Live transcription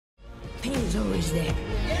Pain's always there.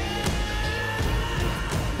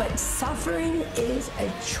 But suffering is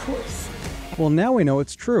a choice. Well, now we know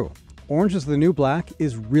it's true. Orange is the New Black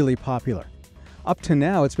is really popular. Up to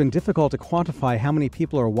now, it's been difficult to quantify how many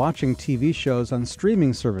people are watching TV shows on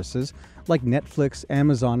streaming services like Netflix,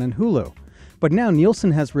 Amazon, and Hulu. But now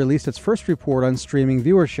Nielsen has released its first report on streaming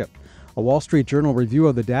viewership. A Wall Street Journal review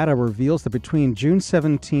of the data reveals that between June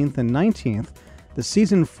 17th and 19th, the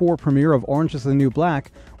Season 4 premiere of Orange is the New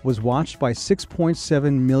Black was watched by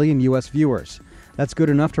 6.7 million U.S. viewers. That's good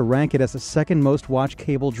enough to rank it as the second most watched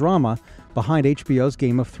cable drama behind HBO's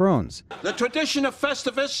Game of Thrones. The tradition of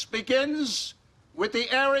Festivus begins with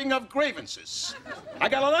the airing of grievances. I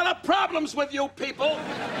got a lot of problems with you people.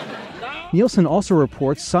 Nielsen also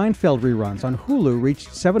reports Seinfeld reruns on Hulu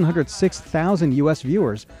reached 706,000 U.S.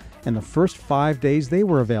 viewers in the first 5 days they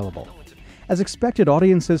were available. As expected,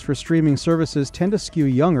 audiences for streaming services tend to skew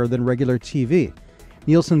younger than regular TV.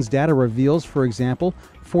 Nielsen's data reveals, for example,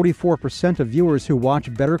 44% of viewers who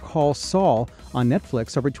watch Better Call Saul on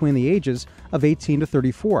Netflix are between the ages of 18 to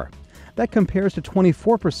 34. That compares to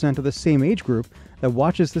 24% of the same age group that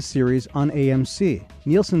watches the series on AMC.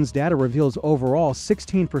 Nielsen's data reveals overall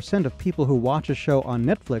 16% of people who watch a show on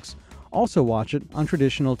Netflix also watch it on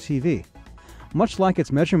traditional TV. Much like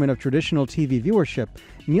its measurement of traditional TV viewership,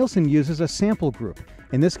 Nielsen uses a sample group,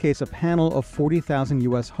 in this case a panel of 40,000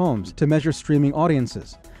 U.S. homes, to measure streaming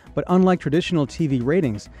audiences. But unlike traditional TV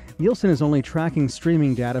ratings, Nielsen is only tracking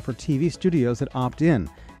streaming data for TV studios that opt in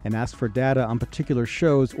and ask for data on particular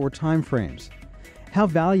shows or time frames. How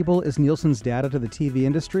valuable is Nielsen's data to the TV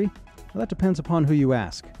industry? Well, that depends upon who you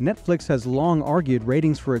ask. Netflix has long argued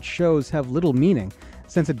ratings for its shows have little meaning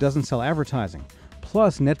since it doesn't sell advertising.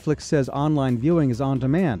 Plus, Netflix says online viewing is on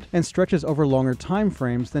demand and stretches over longer time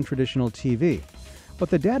frames than traditional TV. But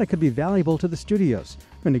the data could be valuable to the studios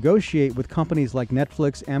who negotiate with companies like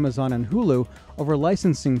Netflix, Amazon, and Hulu over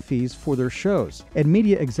licensing fees for their shows. And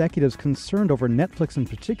media executives concerned over Netflix in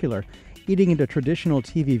particular eating into traditional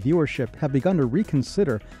TV viewership have begun to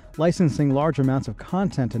reconsider licensing large amounts of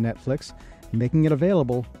content to Netflix, making it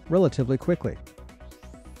available relatively quickly.